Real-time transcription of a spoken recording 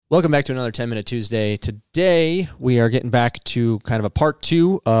Welcome back to another 10-Minute Tuesday. Today, we are getting back to kind of a part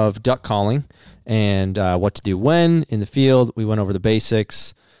 2 of duck calling and what to do when in the field. We went over the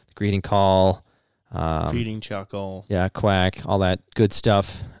basics, the greeting call. Feeding, chuckle. Yeah, quack, all that good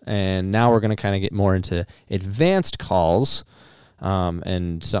stuff. And now we're going to kind of get more into advanced calls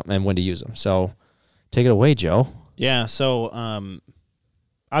and when to use them. So take it away, Joe. Yeah, so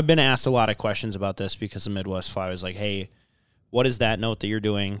I've been asked a lot of questions about this because the Midwest Fly was like, hey, what is that note that you're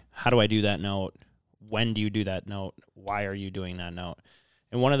doing? How do I do that note? When do you do that note? Why are you doing that note?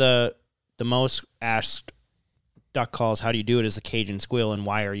 And one of the most asked duck calls, how do you do it, is the Cajun squeal, and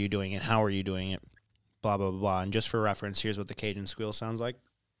why are you doing it? How are you doing it? Blah, blah, blah, blah. And just for reference, here's what the Cajun squeal sounds like.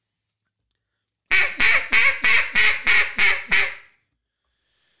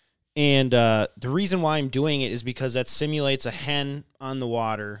 And the reason why I'm doing it is because that simulates a hen on the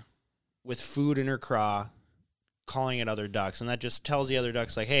water with food in her craw, calling at other ducks, and that just tells the other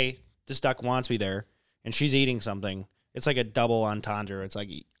ducks, like, hey, this duck wants me there, and she's eating something. It's like a double entendre. It's like,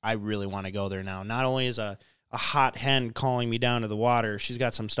 I really want to go there now. Not only is a hot hen calling me down to the water, she's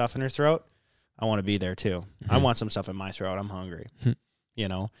got some stuff in her throat, I want to be there too. Mm-hmm. I want some stuff in my throat. I'm hungry, you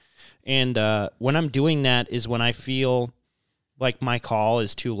know? And when I'm doing that is when I feel like my call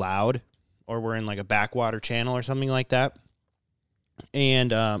is too loud, or we're in like a backwater channel or something like that,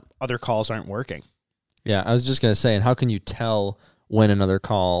 and other calls aren't working. Yeah, I was just going to say, and how can you tell when another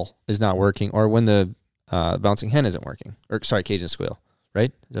call is not working or when the bouncing hen isn't working? Or, sorry, Cajun squeal,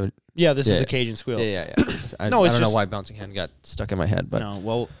 right? Yeah, this is the Cajun squeal. Yeah. I don't know why bouncing hen got stuck in my head. But no,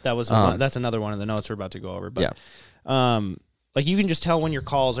 well, that's another one of the notes we're about to go over. But yeah. Like you can just tell when your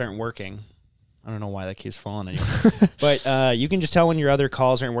calls aren't working. I don't know why that keeps falling on you. But you can just tell when your other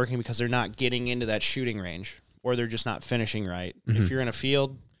calls aren't working because they're not getting into that shooting range, or they're just not finishing right. Mm-hmm. If you're in a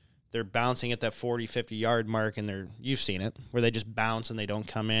field, they're bouncing at that 40, 50-yard mark, and you've seen it, where they just bounce and they don't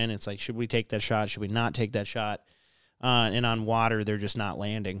come in. It's like, should we take that shot? Should we not take that shot? And on water, they're just not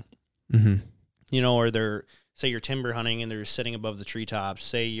landing. Mm-hmm. You know, or say you're timber hunting and they're sitting above the treetops.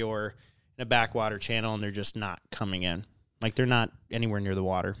 Say you're in a backwater channel and they're just not coming in. Like, they're not anywhere near the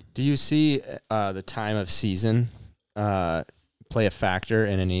water. Do you see the time of season play a factor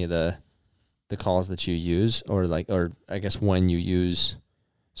in any of the calls that you use, or I guess when you use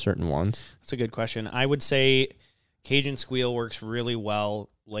certain ones? That's a good question. I would say Cajun squeal works really well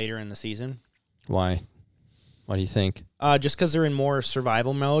later in the season. Why? What do you think? Just because they're in more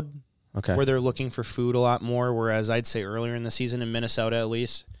survival mode. Okay. Where they're looking for food a lot more, whereas I'd say earlier in the season in Minnesota, at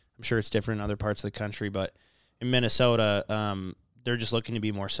least, I'm sure it's different in other parts of the country, but in Minnesota, they're just looking to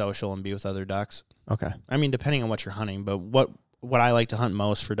be more social and be with other ducks. Okay. I mean, depending on what you're hunting, but what I like to hunt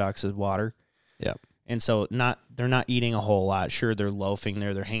most for ducks is water. Yeah. And so they're not eating a whole lot. Sure, they're loafing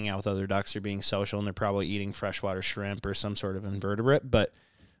there, they're hanging out with other ducks, they're being social, and they're probably eating freshwater shrimp or some sort of invertebrate. But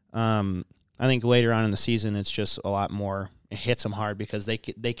I think later on in the season, it's just a lot more. It hits them hard because they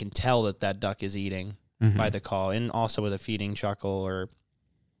can tell that duck is eating by the call, and also with a feeding chuckle or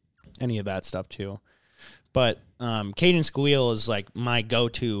any of that stuff too. But Cajun squeal is like my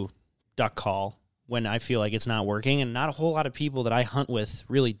go-to duck call when I feel like it's not working, and not a whole lot of people that I hunt with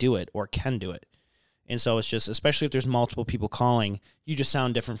really do it or can do it. And so it's just, especially if there's multiple people calling, you just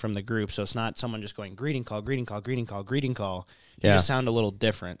sound different from the group. So it's not someone just going greeting call, greeting call, greeting call, greeting call. You just sound a little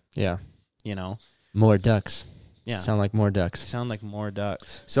different. Yeah. You know? More ducks. Yeah. Sound like more ducks. Sound like more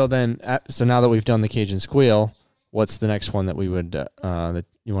ducks. So then, so now that we've done the Cajun squeal, what's the next one that we would, that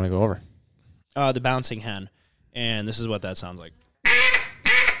you want to go over? The bouncing hen. And this is what that sounds like.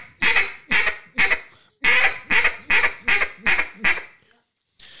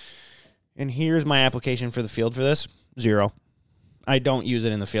 And here's my application for the field for this. 0. I don't use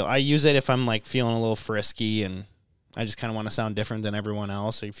it in the field. I use it if I'm like feeling a little frisky and I just kind of want to sound different than everyone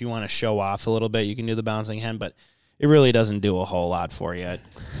else. If you want to show off a little bit, you can do the bouncing hen, but it really doesn't do a whole lot for you. It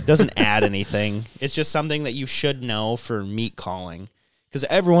doesn't add anything. It's just something that you should know for meat calling, because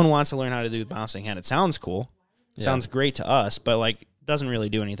everyone wants to learn how to do the bouncing hen. It sounds cool. It sounds great to us, but like, it doesn't really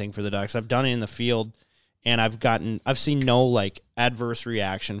do anything for the ducks. I've done it in the field, and I've seen no like adverse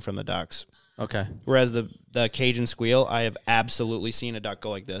reaction from the ducks. Okay. Whereas the Cajun squeal, I have absolutely seen a duck go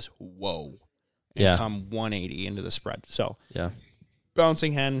like this, whoa, and come 180 into the spread. So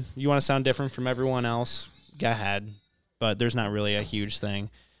bouncing hen, you want to sound different from everyone else, go ahead, but there's not really a huge thing.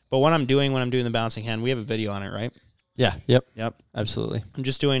 But what I'm doing when I'm doing the bouncing hen, we have a video on it, right? Yeah. Yep. Absolutely. I'm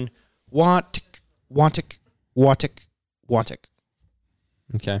just doing wantik, wantik, wantik, wantik.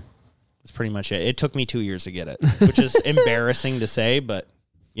 Okay. That's pretty much it. It took me 2 years to get it, which is embarrassing to say, but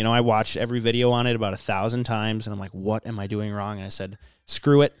you know, I watched every video on it about 1,000 times, and I'm like, what am I doing wrong? And I said,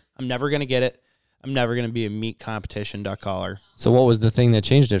 screw it. I'm never going to get it. I'm never going to be a meet competition duck caller. So what was the thing that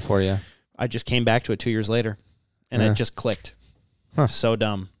changed it for you? I just came back to it 2 years later, and it just clicked. Huh. So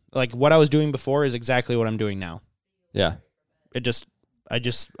dumb. Like, what I was doing before is exactly what I'm doing now. Yeah. I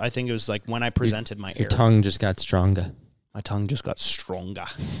think it was like when I presented my Your air. tongue just got stronger. My tongue just got stronger.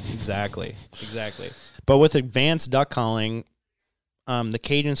 Exactly. But with advanced duck calling, the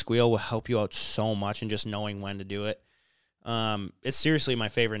Cajun squeal will help you out so much in just knowing when to do it. It's seriously my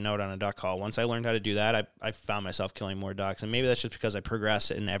favorite note on a duck call. Once I learned how to do that, I found myself killing more ducks. And maybe that's just because I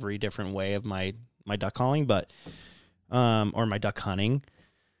progress in every different way of my duck calling, but or my duck hunting.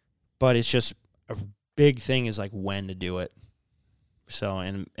 But it's just a big thing is like when to do it. So,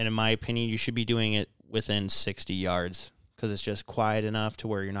 and in my opinion, you should be doing it within 60 yards because it's just quiet enough to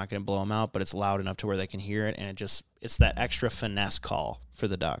where you're not going to blow them out, but it's loud enough to where they can hear it, and it's that extra finesse call for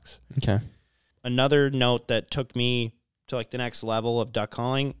the ducks. Okay. Another note that took me to like the next level of duck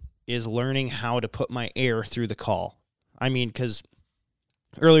calling is learning how to put my air through the call. I mean, because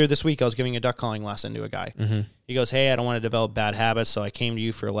earlier this week I was giving a duck calling lesson to a guy. Mm-hmm. He goes, "Hey, I don't want to develop bad habits, so I came to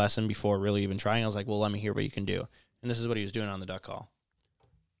you for a lesson before really even trying." I was like, "Well, let me hear what you can do." And this is what he was doing on the duck call.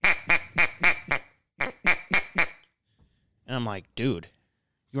 And I'm like, "Dude,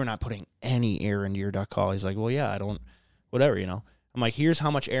 you're not putting any air into your duck call." He's like, "Well, yeah, I don't, whatever, you know." I'm like, "Here's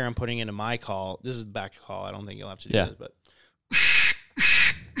how much air I'm putting into my call." This is the back call. I don't think you'll have to do this, but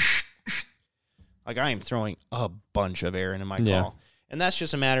like I am throwing a bunch of air into my call. And that's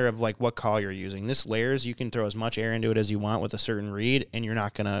just a matter of like what call you're using. This layers, you can throw as much air into it as you want with a certain reed, and you're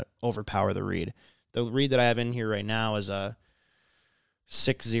not going to overpower the reed. The reed that I have in here right now is a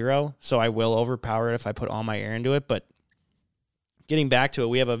 6-0, so I will overpower it if I put all my air into it. But getting back to it,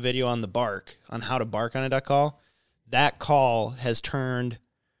 we have a video on the bark, on how to bark on a duck call. That call has turned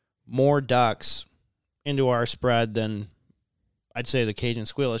more ducks into our spread than I'd say the Cajun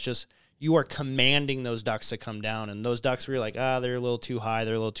squeal. It's just you are commanding those ducks to come down, and those ducks were like, they're a little too high,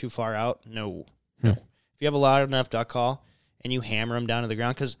 they're a little too far out. No. If you have a loud enough duck call and you hammer them down to the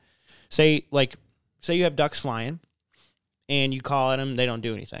ground, because say you have ducks flying and you call at them, they don't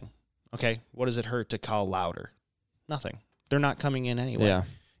do anything. Okay, what does it hurt to call louder? Nothing. They're not coming in anyway. Yeah.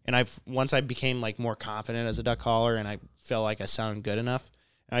 And once I became like more confident as a duck caller, and I felt like I sounded good enough,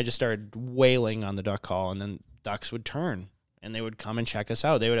 and I just started wailing on the duck call, and then ducks would turn and they would come and check us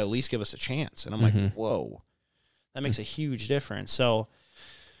out. They would at least give us a chance. And I'm like, whoa, that makes a huge difference. So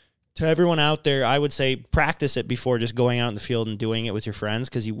to everyone out there, I would say practice it before just going out in the field and doing it with your friends,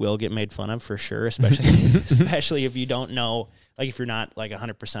 because you will get made fun of for sure, especially if you don't know, like if you're not like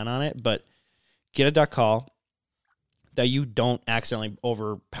 100% on it. But get a duck call that you don't accidentally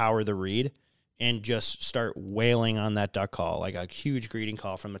overpower the reed, and just start wailing on that duck call, like a huge greeting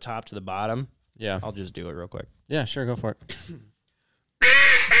call from the top to the bottom. Yeah. I'll just do it real quick. Yeah, sure, go for it.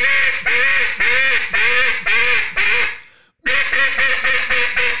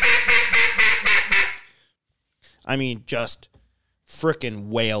 I mean, just frickin'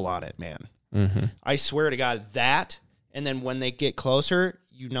 wail on it, man. Mm-hmm. I swear to God, that, and then when they get closer,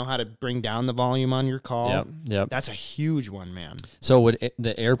 you know how to bring down the volume on your call. Yep. That's a huge one, man. So would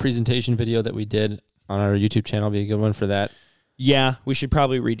the air presentation video that we did on our YouTube channel be a good one for that? Yeah, we should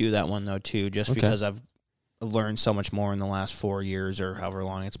probably redo that one, though, too, just because I've learned so much more in the last 4 years or however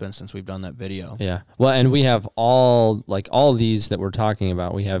long it's been since we've done that video. Yeah. Well, and we have all these that we're talking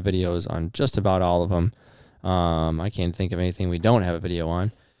about, we have videos on just about all of them. I can't think of anything we don't have a video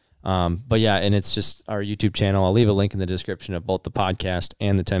on. But yeah, and it's just our YouTube channel. I'll leave a link in the description of both the podcast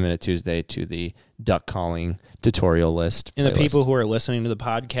and the 10 Minute Tuesday to the duck calling tutorial list. And the people who are listening to the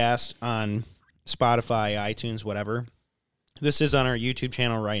podcast on Spotify, iTunes, whatever, this is on our YouTube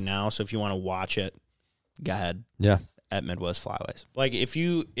channel right now. So if you want to watch it, go ahead. Yeah. At Midwest Flyways. Like if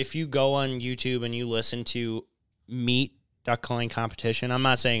you go on YouTube and you listen to meet duck calling competition, I'm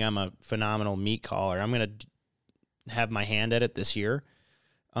not saying I'm a phenomenal meat caller. I'm going to have my hand at it this year.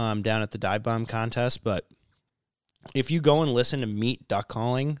 Down at the dive bomb contest, but if you go and listen to meat duck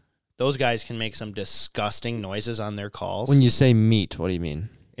calling, those guys can make some disgusting noises on their calls. When you say meat, what do you mean?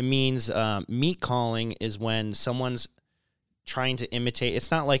 It means meat calling is when someone's trying to imitate.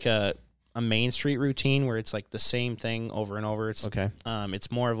 It's not like a Main Street routine where it's like the same thing over and over. It's okay. It's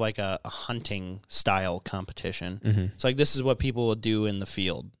more of like a hunting style competition. Mm-hmm. It's like this is what people will do in the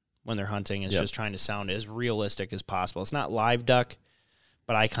field when they're hunting. It's just trying to sound as realistic as possible. It's not live duck,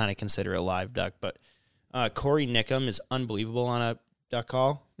 but I kind of consider it live duck. But Corey Nickham is unbelievable on a duck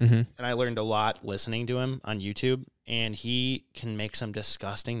call, and I learned a lot listening to him on YouTube, and he can make some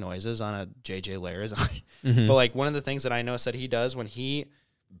disgusting noises on a JJ Layers. But like one of the things that I noticed that he does when he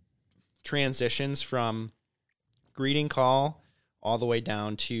transitions from greeting call all the way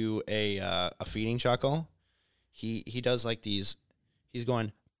down to a feeding chuckle, he does like these. He's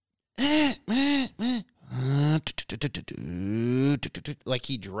going like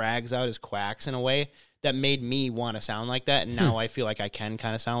he drags out his quacks in a way that made me want to sound like that, and now I feel like I can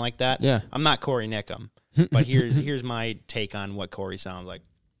kind of sound like that. Yeah. I'm not Corey Nickham, but here's my take on what Corey sounds like.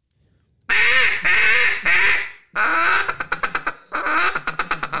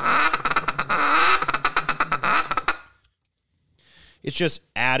 It's just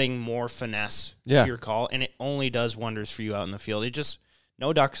adding more finesse to your call, and it only does wonders for you out in the field. It just,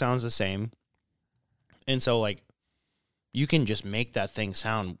 no duck sounds the same. And so, like, you can just make that thing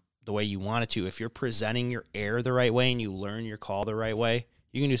sound the way you want it to. If you're presenting your air the right way and you learn your call the right way,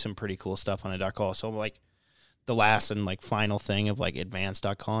 you can do some pretty cool stuff on a duck call. So, like, the last and, like, final thing of, like, advanced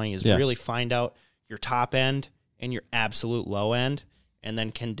duck calling is really find out your top end and your absolute low end, and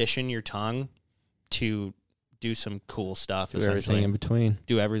then condition your tongue to do some cool stuff. Do everything in between.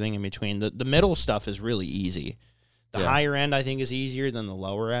 Do everything in between. The middle stuff is really easy. The higher end, I think, is easier than the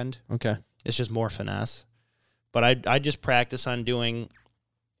lower end. Okay. It's just more finesse. But I just practice on doing,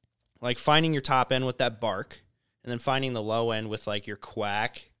 like, finding your top end with that bark, and then finding the low end with, like, your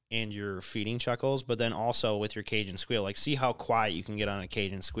quack and your feeding chuckles, but then also with your Cajun squeal. Like, see how quiet you can get on a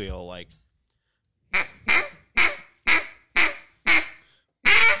Cajun squeal. Like,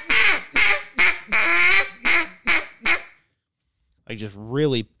 just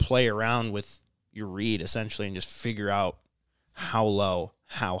really play around with your reed, essentially, and just figure out how low,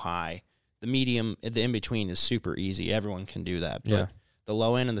 how high. The medium, the in-between is super easy. Everyone can do that. But the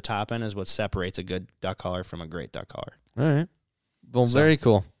low end and the top end is what separates a good duck caller from a great duck caller. All right. Well, so, very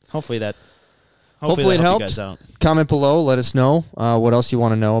cool. Hopefully it helped. You guys out. Comment below. Let us know what else you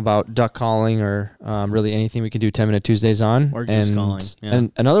want to know about duck calling, or really anything we can do 10-minute Tuesdays on. Or goose calling. Yeah.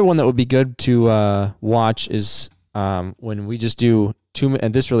 And another one that would be good to watch is when we just do 2 minutes,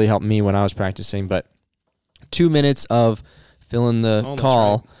 and this really helped me when I was practicing, but 2 minutes of filling the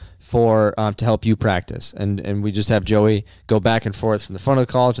call for to help you practice. And we just have Joey go back and forth from the front of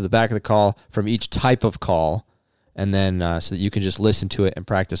the call to the back of the call from each type of call, and then so that you can just listen to it and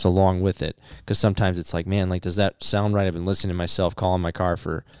practice along with it. Because sometimes it's like, man, like, does that sound right? I've been listening to myself call in my car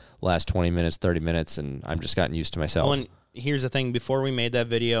for the last 20 minutes, 30 minutes, and I've just gotten used to myself. Well, and here's the thing. Before we made that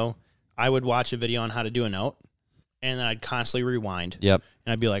video, I would watch a video on how to do a note, and then I'd constantly rewind. Yep.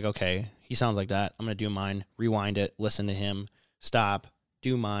 And I'd be like, okay, he sounds like that. I'm going to do mine, rewind it, listen to him, stop,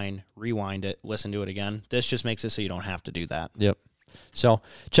 do mine, rewind it, listen to it again. This just makes it so you don't have to do that. Yep. So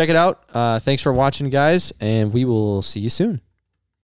check it out. Thanks for watching, guys, and we will see you soon.